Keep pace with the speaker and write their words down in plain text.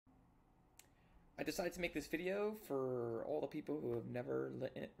I decided to make this video for all the people who have never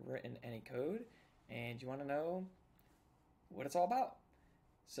written any code, and you want to know what it's all about.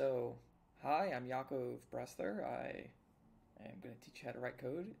 So, hi, I'm Yakov Bressler. I am going to teach you how to write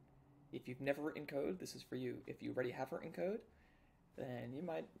code. If you've never written code, this is for you. If you already have written code, then you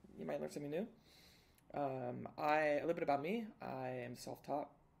might learn something new. A little bit about me. I am self-taught.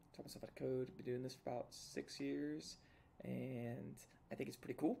 Taught myself how to code. Been doing this for about 6 years, and I think it's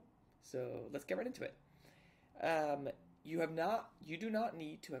pretty cool. So let's get right into it. You do not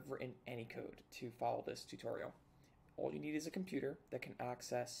need to have written any code to follow this tutorial. All you need is a computer that can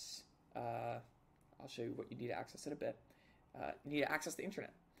access. I'll show you what you need to access in a bit. You need to access the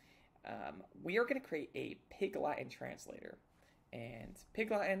internet. We are going to create a Pig Latin translator, and Pig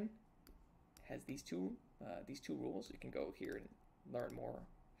Latin has these two rules. You can go here and learn more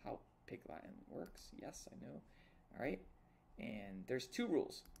how Pig Latin works. Yes, I know. All right, and there's 2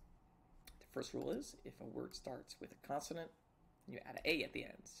 rules. The first rule is if a word starts with a consonant, you add an A at the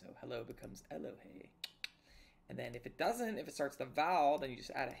end. So hello becomes Elohe. And then if it doesn't, if it starts with a vowel, then you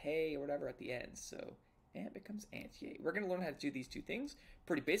just add a hey or whatever at the end. So and becomes anti. We're going to learn how to do these 2 things.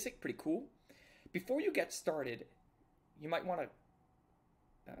 Pretty basic, pretty cool. Before you get started, you might want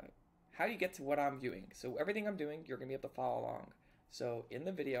to, how do you get to what I'm doing? So everything I'm doing, you're going to be able to follow along. So in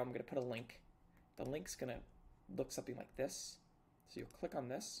the video, I'm going to put a link. The link's going to look something like this. So you'll click on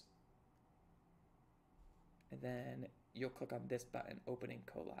this. And then you'll click on this button, Opening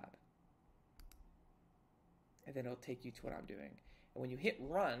Colab. And then it'll take you to what I'm doing. And when you hit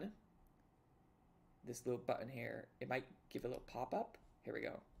run, this little button here, it might give a little pop-up. Here we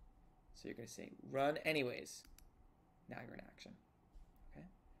go. So you're going to say run anyways. Now you're in action. Okay.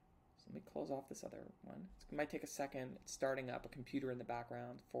 So let me close off this other one. It might take a second. It's starting up a computer in the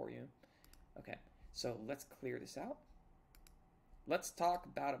background for you. Okay. So let's clear this out. Let's talk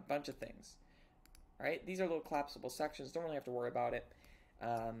about a bunch of things. All right. These are little collapsible sections. Don't really have to worry about it.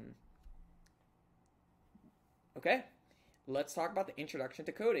 Okay. Let's talk about the introduction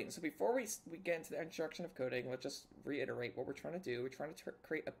to coding. So before we get into the introduction of coding, let's just reiterate what we're trying to do. We're trying to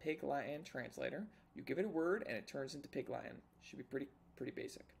create a Pig Latin translator. You give it a word and it turns into Pig Latin. Should be pretty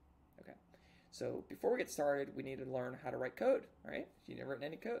basic. Okay. So before we get started, we need to learn how to write code, right? You've never written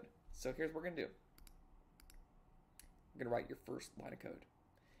any code. So here's what we're going to do. We're going to write your first line of code.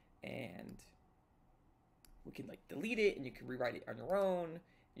 And we can delete it and you can rewrite it on your own.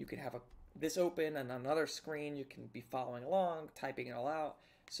 You can have this open and on another screen you can be following along, typing it all out.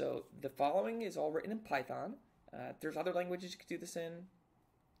 So the following is all written in Python. There's other languages you could do this in.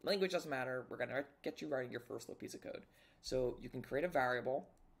 Language doesn't matter. We're going to get you writing your first little piece of code. So you can create a variable,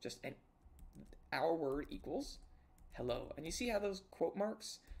 just our word equals hello. And you see how those quote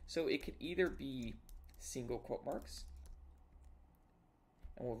marks? So it could either be single quote marks,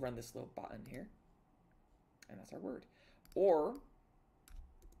 and we'll run this little button here, and that's our word. Or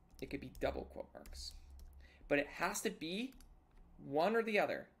it could be double quote marks. But it has to be one or the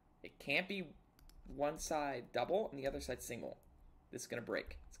other. It can't be one side double and the other side single. This is going to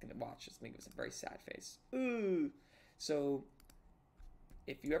break. It's going to watch. It's going to give us a very sad face. Ooh. So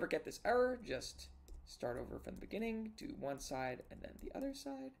if you ever get this error, just start over from the beginning, do one side and then the other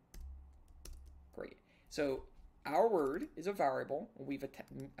side. Great. So our word is a variable. We've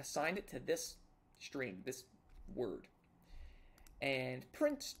assigned it to this string, this word. And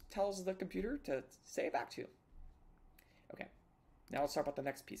print tells the computer to say it back to you. Okay, now let's talk about the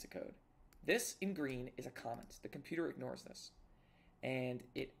next piece of code. This in green is a comment. The computer ignores this. And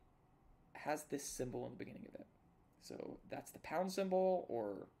it has this symbol in the beginning of it. So that's the pound symbol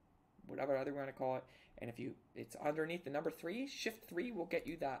or whatever other we want to call it. And if it's underneath the number 3, shift 3 will get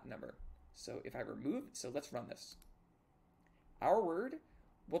you that number. So if I remove, so let's run this. Our word,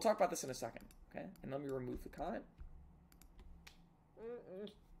 we'll talk about this in a second. Okay, and let me remove the comment.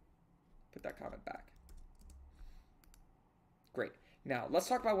 Put that comment back. Great. Now, let's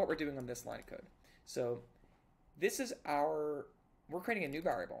talk about what we're doing on this line of code. So, this is we're creating a new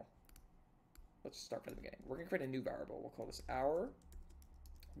variable. Let's start from the beginning. We're going to create a new variable. We'll call this our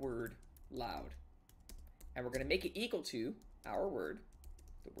word loud. And we're going to make it equal to our word,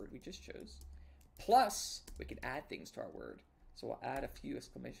 the word we just chose, plus we can add things to our word. So, we'll add a few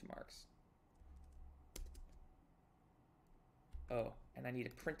exclamation marks. Oh, and I need to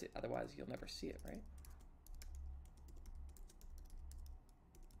print it, otherwise you'll never see it, right?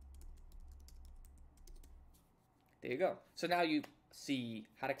 There you go. So now you see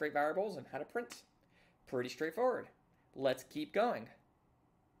how to create variables and how to print. Pretty straightforward. Let's keep going.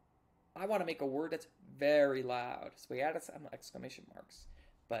 I want to make a word that's very loud, so we added some exclamation marks.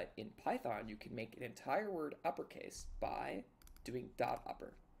 But in Python, you can make an entire word uppercase by doing dot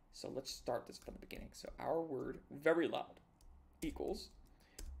upper. So let's start this from the beginning. So our word, very loud, equals,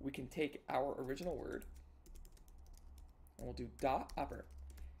 we can take our original word, and we'll do dot upper.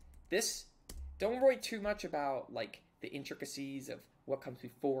 This, don't worry too much about like the intricacies of what comes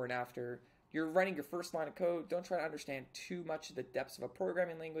before and after. You're writing your first line of code. Don't try to understand too much of the depths of a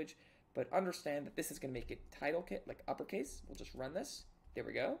programming language, but understand that this is going to make it title kit, like uppercase. We'll just run this. There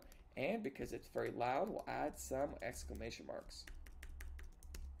we go. And because it's very loud, we'll add some exclamation marks.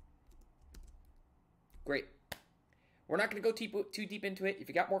 Great. We're not going to go too deep into it. If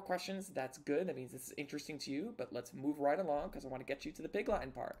you got more questions, that's good. That means this is interesting to you, but let's move right along because I want to get you to the big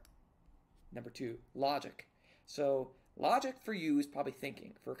Latin part. Number 2, logic. So logic for you is probably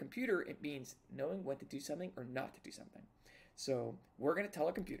thinking. For a computer, it means knowing when to do something or not to do something. So we're going to tell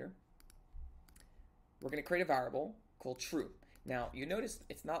a computer, we're going to create a variable called true. Now, you notice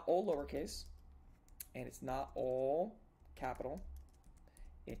it's not all lowercase, and it's not all capital.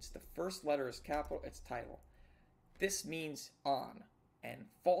 It's the first letter is capital, it's title. This means on, and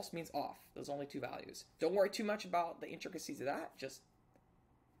false means off. Those are only 2 values. Don't worry too much about the intricacies of that. Just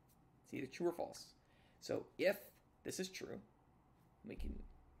it's either true or false. So if this is true, we can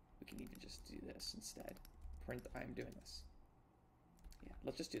even just do this instead. Print I'm doing this. Yeah,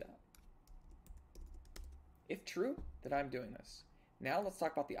 let's just do that. If true, then I'm doing this. Now let's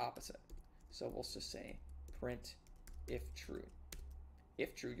talk about the opposite. So we'll just say print if true.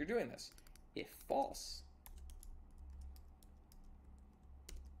 If true, you're doing this. If false,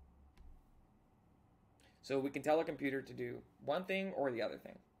 so we can tell a computer to do one thing or the other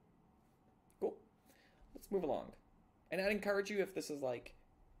thing. Cool. Let's move along. And I'd encourage you, if this is like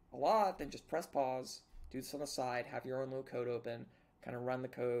a lot, then just press pause, do this on the side, have your own little code open, kind of run the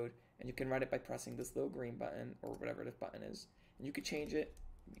code, and you can run it by pressing this little green button or whatever this button is. And you could change it,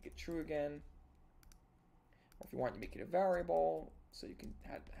 make it true again. Or if you want, you make it a variable, so you can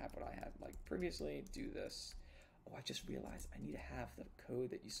have what I had like previously, do this. Oh, I just realized I need to have the code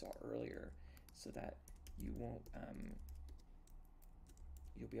that you saw earlier so that you won't,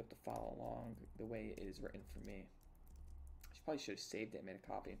 you'll be able to follow along the way it is written for me. I probably should have saved it and made a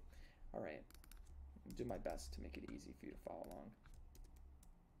copy. All right, I'll do my best to make it easy for you to follow along.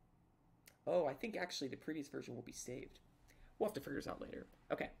 Oh, I think actually the previous version will be saved. We'll have to figure this out later.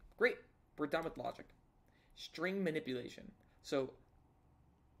 Okay, great. We're done with logic. String manipulation. So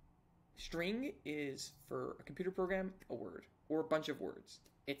string is, for a computer program, a word or a bunch of words.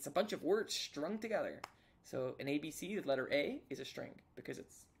 It's a bunch of words strung together. So an ABC, the letter A, is a string because it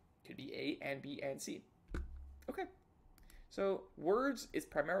could be A and B and C. Okay. So words is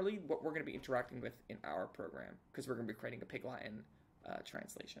primarily what we're going to be interacting with in our program because we're going to be creating a Pig Latin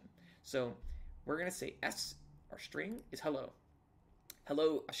translation. So we're going to say S, our string, is hello.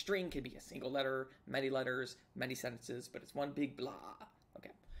 Hello, a string can be a single letter, many letters, many sentences, but it's one big blah.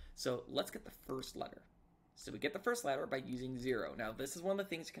 Okay, so let's get the first letter. So we get the first letter by using 0. Now, this is one of the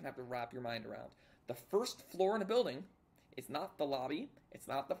things you can have to wrap your mind around. The first floor in a building is not the lobby, it's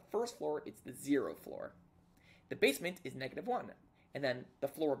not the first floor, it's the 0 floor. The basement is -1, and then the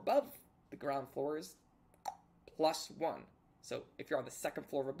floor above the ground floor is +1. So if you're on the second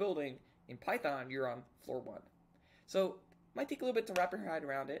floor of a building, in Python, you're on floor 1. So it might take a little bit to wrap your head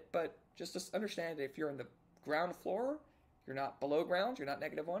around it, but just understand that if you're in the ground floor, you're not below ground, you're not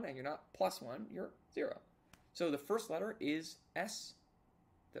 -1, and you're not +1, you're 0. So the first letter is S,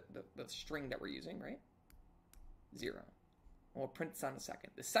 the string that we're using, right? 0. We'll print this on a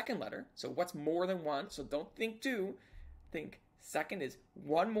second. The second letter, so what's more than 1? So don't think 2. Think second is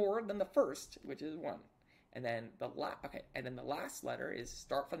 1 more than the first, which is 1. And then the last letter is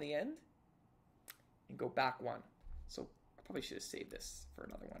start from the end and go back 1. So I probably should have saved this for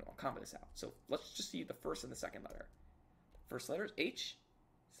another one. I'll comment this out. So let's just see the first and the second letter. The first letter is H.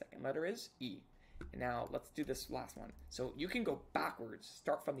 Second letter is E. And now let's do this last one. So you can go backwards,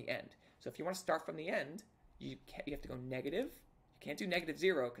 start from the end. So if you want to start from the end, you have to go negative. You can't do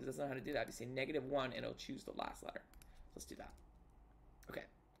 -0 because it doesn't know how to do that. You say -1 and it'll choose the last letter. Let's do that. Okay,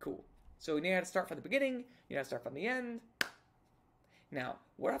 cool. So you know how to start from the beginning, you know how to start from the end. Now,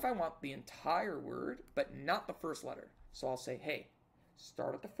 what if I want the entire word, but not the first letter? So I'll say, hey,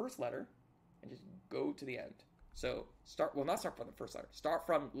 start at the first letter and just go to the end. So not start from the first letter. Start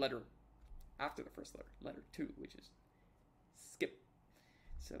from letter after the first letter, letter 2, which is skip.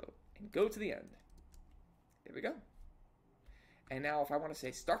 So, and go to the end. There we go. And now if I want to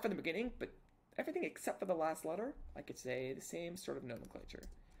say start from the beginning, but everything except for the last letter, I could say the same sort of nomenclature.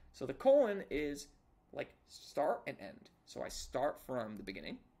 So the colon is like start and end. So I start from the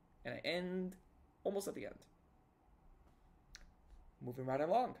beginning and I end almost at the end. Moving right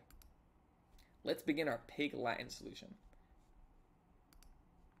along. Let's begin our Pig Latin solution.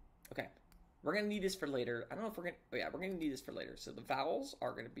 Okay, we're going to need this for later. I don't know if we're going to, oh yeah, we're going to need this for later. So the vowels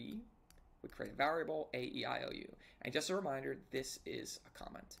are going to be, we create a variable, A, E, I, O, U. And just a reminder, this is a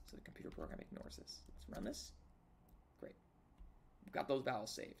comment. So the computer program ignores this. Let's run this. Great. We've got those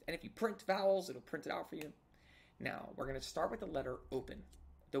vowels saved. And if you print vowels, it'll print it out for you. Now, we're going to start with the letter open.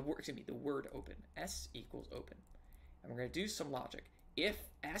 The word open. S equals open. And we're going to do some logic. If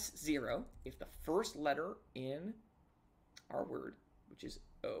S0, if the first letter in our word, which is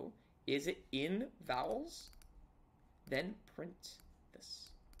O, is it in vowels, then print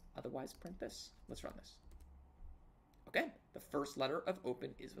this. Otherwise, print this. Let's run this. Okay, the first letter of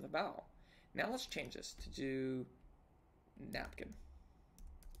open is with a vowel. Now let's change this to do napkin.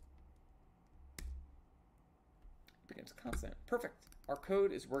 It becomes a consonant. Perfect. Our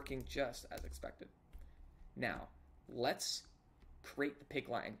code is working just as expected. Now, let's create the pig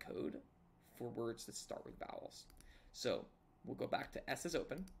Latin code for words that start with vowels. So we'll go back to S is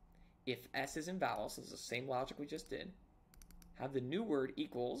open. If S is in vowels, this is the same logic we just did. Have the new word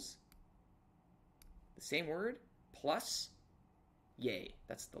equals the same word plus yay.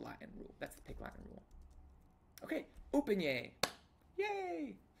 That's the Latin rule. That's the pig Latin rule. Okay, open yay.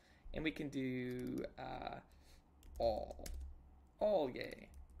 Yay. And we can do all yay.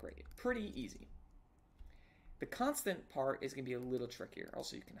 Great. Pretty easy. The constant part is going to be a little trickier.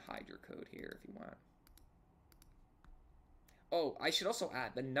 Also, you can hide your code here if you want. Oh, I should also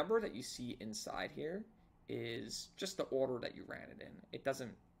add, the number that you see inside here is just the order that you ran it in. It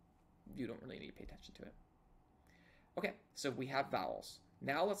doesn't, you don't really need to pay attention to it. Okay, so we have vowels.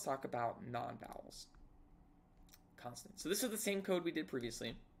 Now let's talk about non-vowels. Constant. So this is the same code we did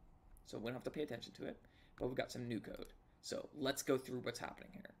previously, so we don't have to pay attention to it, but we've got some new code. So let's go through what's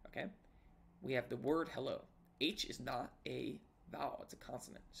happening here, okay? We have the word hello. H is not a vowel, it's a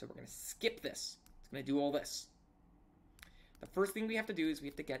consonant. So we're going to skip this. It's going to do all this. The first thing we have to do is we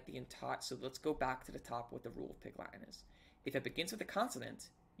have to get the entire, so let's go back to the top what the rule of pig Latin is. If it begins with a consonant,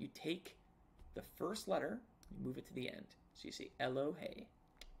 you take the first letter, you move it to the end. So you say elo, hey.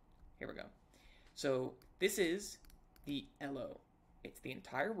 Here we go. So this is the elo. It's the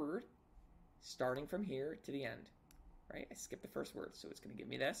entire word starting from here to the end, right? I skipped the first word, so it's going to give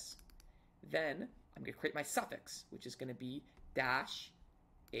me this. Then I'm going to create my suffix, which is going to be dash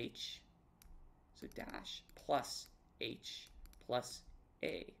H, so dash plus H plus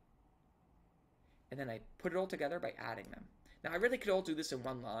A. And then I put it all together by adding them. Now, I really could all do this in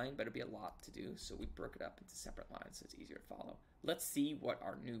one line, but it'd be a lot to do, so we broke it up into separate lines so it's easier to follow. Let's see what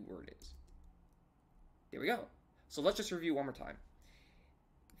our new word is. There we go. So let's just review one more time.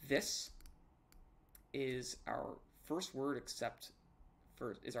 This is our first word except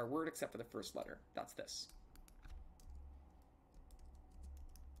for the first letter. That's this.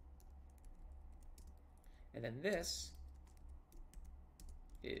 And then this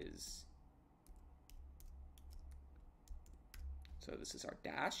is, so this is our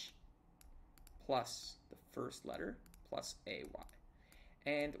dash plus the first letter plus AY.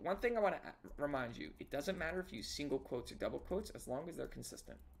 And one thing I want to remind you, it doesn't matter if you use single quotes or double quotes as long as they're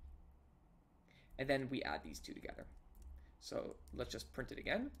consistent. And then we add these two together. So let's just print it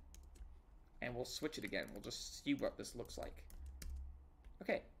again and we'll switch it again. We'll just see what this looks like.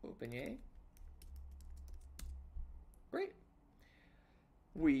 Okay, open yay. Great.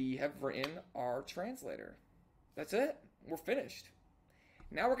 We have written our translator. That's it. We're finished.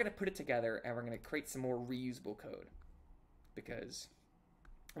 Now we're going to put it together and we're going to create some more reusable code because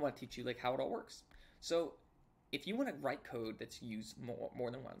I want to teach you like how it all works. So if you want to write code that's used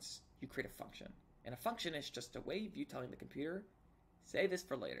more than once, you create a function. And a function is just a way of you telling the computer, say this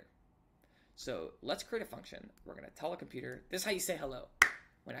for later. So let's create a function. We're going to tell the computer, this is how you say hello.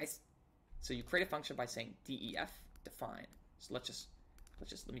 So you create a function by saying def, define. So let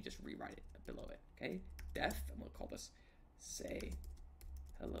me just rewrite it below it, okay? Def, and we'll call this say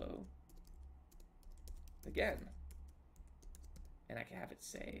hello again. And I can have it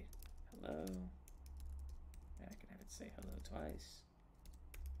say hello, and I can have it say hello twice.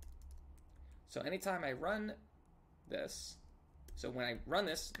 So anytime I run this, so when I run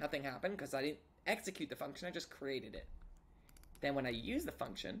this, nothing happened because I didn't execute the function, I just created it. Then when I use the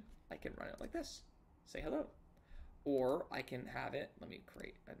function, I can run it like this, say hello. Or I can have it, let me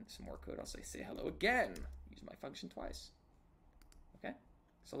create some more code, I'll say hello again, use my function twice. Okay,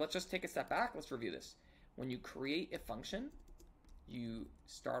 so let's just take a step back, let's review this. When you create a function, you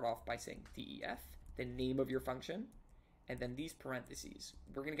start off by saying def, the name of your function, and then these parentheses.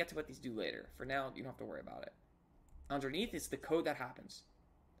 We're going to get to what these do later. For now, you don't have to worry about it. Underneath is the code that happens.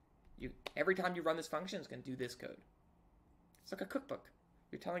 Every time you run this function, it's going to do this code. It's like a cookbook.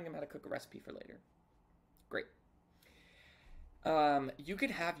 You're telling them how to cook a recipe for later. Great. You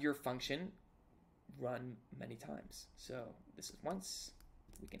could have your function run many times. So this is once.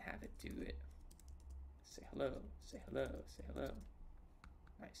 We can have it do it. Say hello, say hello, say hello.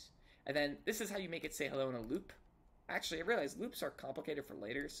 Nice. And then this is how you make it say hello in a loop. Actually, I realize loops are complicated for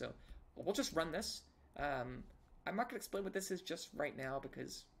later, so we'll just run this. I'm not going to explain what this is just right now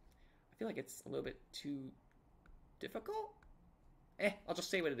because I feel like it's a little bit too difficult. I'll just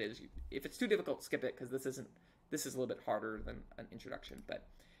say what it is. If it's too difficult, skip it because this is a little bit harder than an introduction. But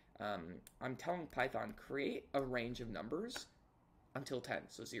I'm telling Python create a range of numbers until 10.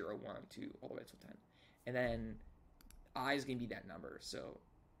 So 0, 1, 2, all the way to 10. And then I is going to be that number. So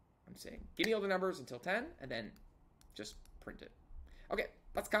I'm saying give me all the numbers until 10 and then just print it. Okay,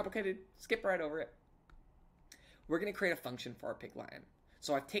 that's complicated. Skip right over it. We're going to create a function for our pig lion.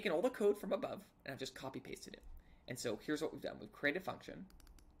 So I've taken all the code from above and I've just copy pasted it. And so here's what we've done. We've created a function.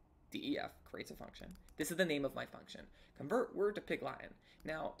 Def creates a function. This is the name of my function. Convert word to pig lion.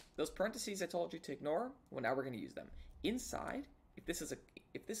 Now, those parentheses I told you to ignore, well, now we're going to use them. Inside, if this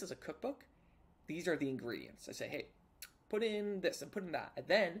is a cookbook, these are the ingredients. I say, hey, put in this and put in that. And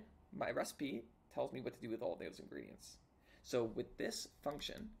then my recipe tells me what to do with all those ingredients. So with this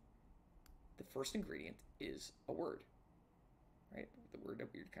function, the first ingredient is a word, right? The word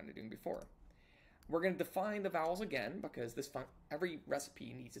that we were kind of doing before. We're going to define the vowels again because every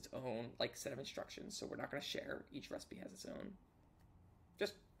recipe needs its own set of instructions. So we're not going to share. Each recipe has its own.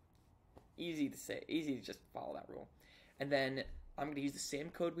 Just easy to say, easy to just follow that rule. And then I'm going to use the same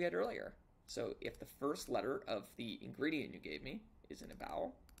code we had earlier. So if the first letter of the ingredient you gave me is in a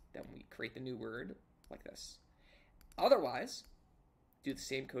vowel, then we create the new word like this. Otherwise, do the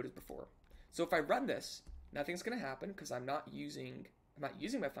same code as before. So if I run this, nothing's going to happen because I'm not using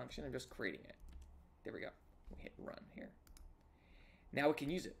my function. I'm just creating it. There we go. We hit run here. Now we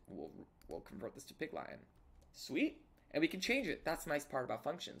can use it. We'll convert this to pig lion. Sweet. And we can change it. That's the nice part about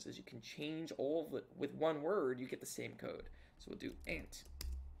functions is you can change all of it with one word. You get the same code. So we'll do ant.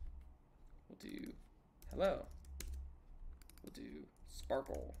 We'll do hello. We'll do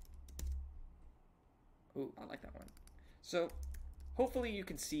sparkle. Ooh, I like that one. So hopefully you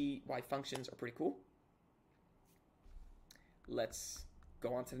can see why functions are pretty cool. Let's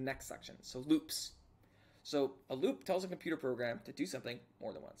go on to the next section. So loops. So a loop tells a computer program to do something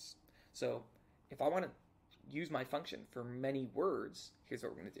more than once. So if I want to use my function for many words, here's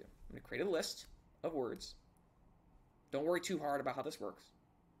what we're going to do. I'm going to create a list of words. Don't worry too hard about how this works.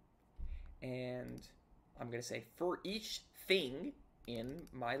 And I'm going to say for each thing in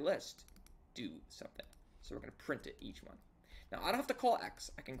my list, do something. So we're going to print it each one. Now I don't have to call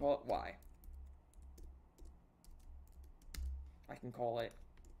X. I can call it Y. I can call it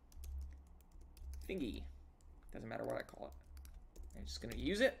thingy. Doesn't matter what I call it. I'm just going to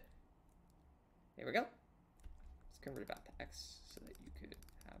use it. There we go. Let's convert it back to X so that you could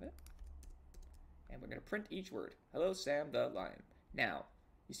have it. And we're going to print each word. Hello, Sam the lion. Now,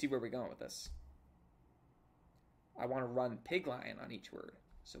 you see where we're going with this. I want to run pig lion on each word.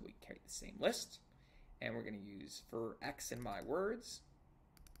 So we create the same list. And we're going to use for X in my words.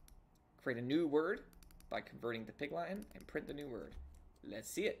 Create a new word by converting to pig lion and print the new word.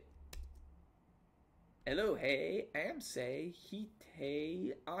 Let's see it. Hello, hey, am say, he,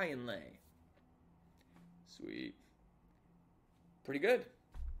 hey, iron lay. Sweet. Pretty good.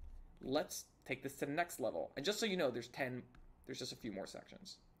 Let's take this to the next level. And just so you know, there's just a few more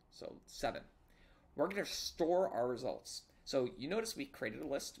sections. So 7. We're going to store our results. So you notice we created a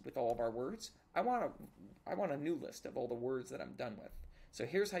list with all of our words. I want a new list of all the words that I'm done with. So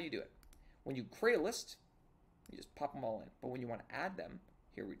here's how you do it. When you create a list, you just pop them all in. But when you want to add them,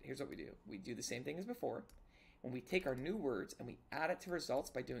 here's what we do. We do the same thing as before. When we take our new words and we add it to results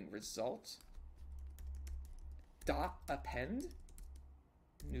by doing result dot append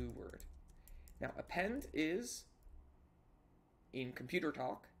new word. Now append is in computer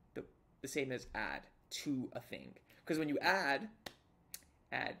talk the same as add to a thing. Because when you add,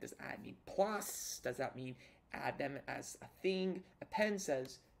 does add mean plus? Does that mean add them as a thing? Append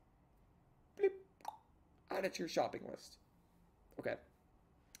says, bleep, add it to your shopping list. Okay.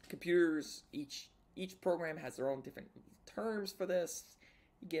 Computers, each program has their own different terms for this.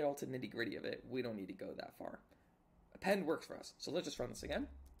 You get all to the nitty-gritty of it. We don't need to go that far. Append works for us. So let's just run this again.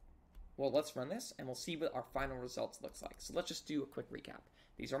 Well, let's run this, and we'll see what our final results looks like. So let's just do a quick recap.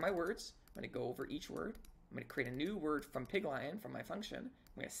 These are my words. I'm going to go over each word. I'm going to create a new word from pig lion from my function.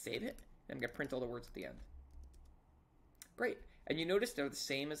 I'm going to save it, and I'm going to print all the words at the end. Great. And you notice they're the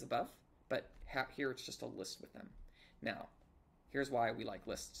same as above, but here it's just a list with them. Now, here's why we like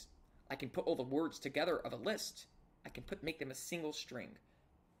lists. I can put all the words together of a list. I can make them a single string.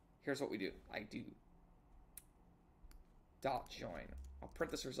 Here's what we do. I do dot join. I'll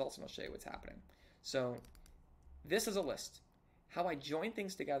print this results and I'll show you what's happening. So this is a list. How I join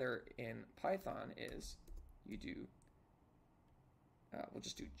things together in Python is you do, we'll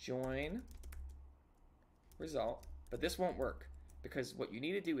just do join result, but this won't work because what you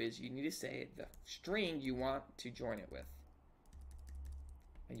need to do is you need to say the string you want to join it with.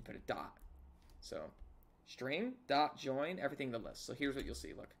 And you put a dot. So string dot join everything in the list. So here's what you'll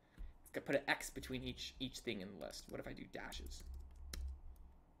see. Look, it's gonna put an X between each thing in the list. What if I do dashes?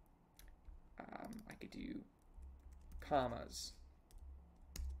 I could do commas.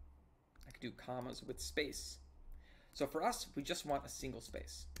 I could do commas with space. So for us, we just want a single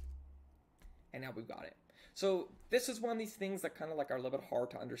space. And now we've got it. So this is one of these things that kind of like are a little bit hard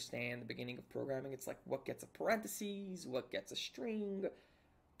to understand at the beginning of programming. It's like what gets a parentheses, what gets a string.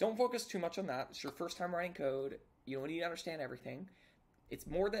 Don't focus too much on that. It's your first time writing code. You don't need to understand everything. It's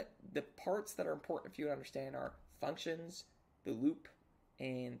more that the parts that are important for you to understand are functions, the loop,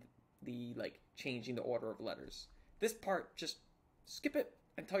 and the like changing the order of letters. This part, just skip it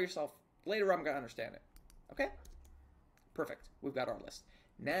and tell yourself, later I'm going to understand it. Okay? Perfect. We've got our list.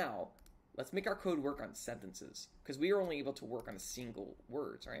 Now, let's make our code work on sentences, because we are only able to work on single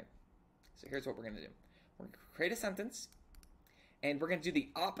words, right? So here's what we're going to do. We're going to create a sentence, and we're going to do the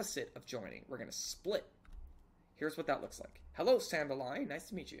opposite of joining. We're going to split. Here's what that looks like. Hello, Sandaline. Nice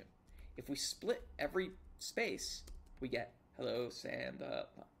to meet you. If we split every space, we get hello, Sanda.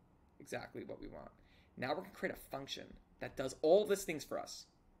 Exactly what we want. Now we're going to create a function that does all these things for us.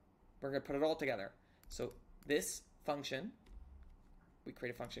 We're going to put it all together. So this function, we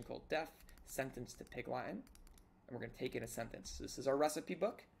create a function called def sentence to pigline, and we're going to take in a sentence. So this is our recipe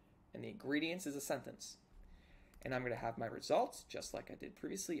book, and the ingredients is a sentence. And I'm going to have my results, just like I did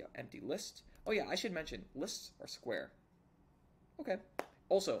previously, an empty list. Oh yeah, I should mention, lists are square. Okay.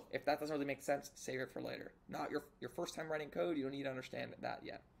 Also, if that doesn't really make sense, save it for later. Not your first time writing code, you don't need to understand that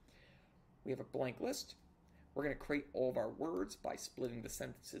yet. We have a blank list. We're going to create all of our words by splitting the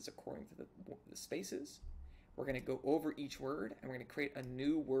sentences according to the spaces. We're going to go over each word, and we're going to create a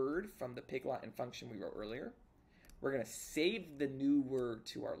new word from the pigline function we wrote earlier. We're going to save the new word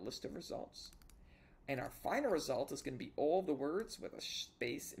to our list of results. And our final result is going to be all the words with a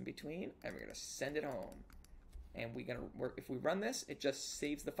space in between, and we're going to send it home. And if we run this, it just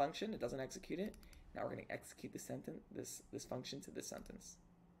saves the function. It doesn't execute it. Now we're going to execute the sentence, this function to this sentence.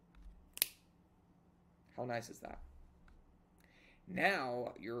 How nice is that?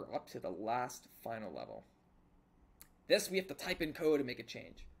 Now you're up to the last final level. This we have to type in code and make a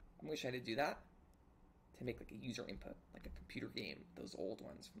change. I wish I had to do that to make like a user input, like a computer game, those old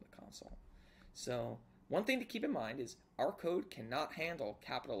ones from the console. So one thing to keep in mind is our code cannot handle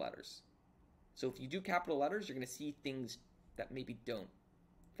capital letters. So if you do capital letters, you're going to see things that maybe don't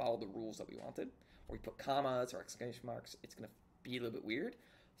follow the rules that we wanted. Or we put commas or exclamation marks, it's going to be a little bit weird.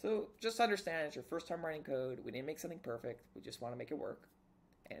 So just understand it's your first time writing code. We didn't make something perfect. We just want to make it work.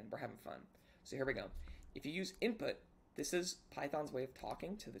 And we're having fun. So here we go. If you use input, this is Python's way of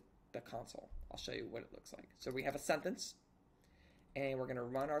talking to the console. I'll show you what it looks like. So we have a sentence. And we're going to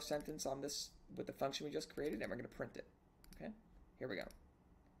run our sentence on this with the function we just created. And we're going to print it. Okay? Here we go.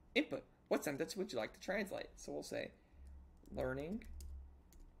 Input. What sentence would you like to translate? So we'll say, learning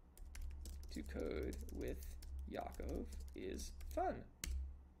to code with Yakov is fun.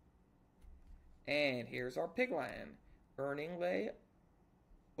 And here's our pigline. Earning lay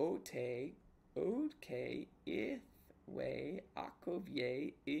ote odke ith way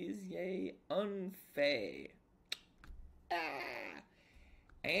akovye is ye unfay.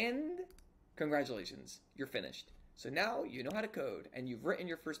 And congratulations, you're finished. So now you know how to code, and you've written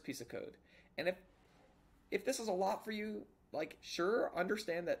your first piece of code. And if this is a lot for you, like, sure,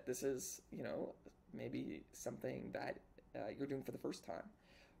 understand that this is, you know, maybe something that you're doing for the first time.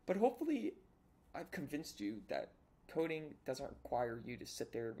 But hopefully I've convinced you that coding doesn't require you to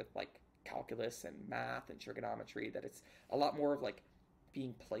sit there with, like, calculus and math and trigonometry, that it's a lot more of, like,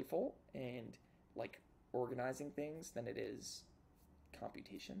 being playful and, like, organizing things than it is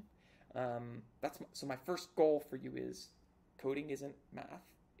computation. So my first goal for you is coding isn't math,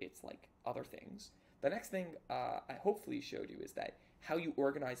 it's like other things. The next thing I hopefully showed you is that how you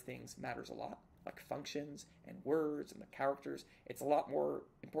organize things matters a lot, like functions and words and the characters. It's a lot more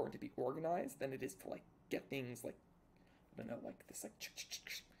important to be organized than it is to like get things like, I don't know, like this like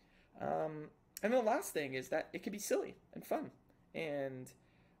and then the last thing is that it can be silly and fun. And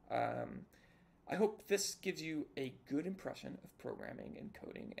I hope this gives you a good impression of programming and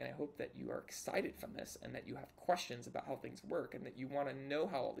coding, and I hope that you are excited from this and that you have questions about how things work and that you want to know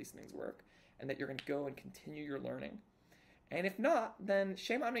how all these things work and that you're going to go and continue your learning. And if not, then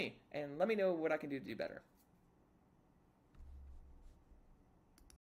shame on me and let me know what I can do to do better.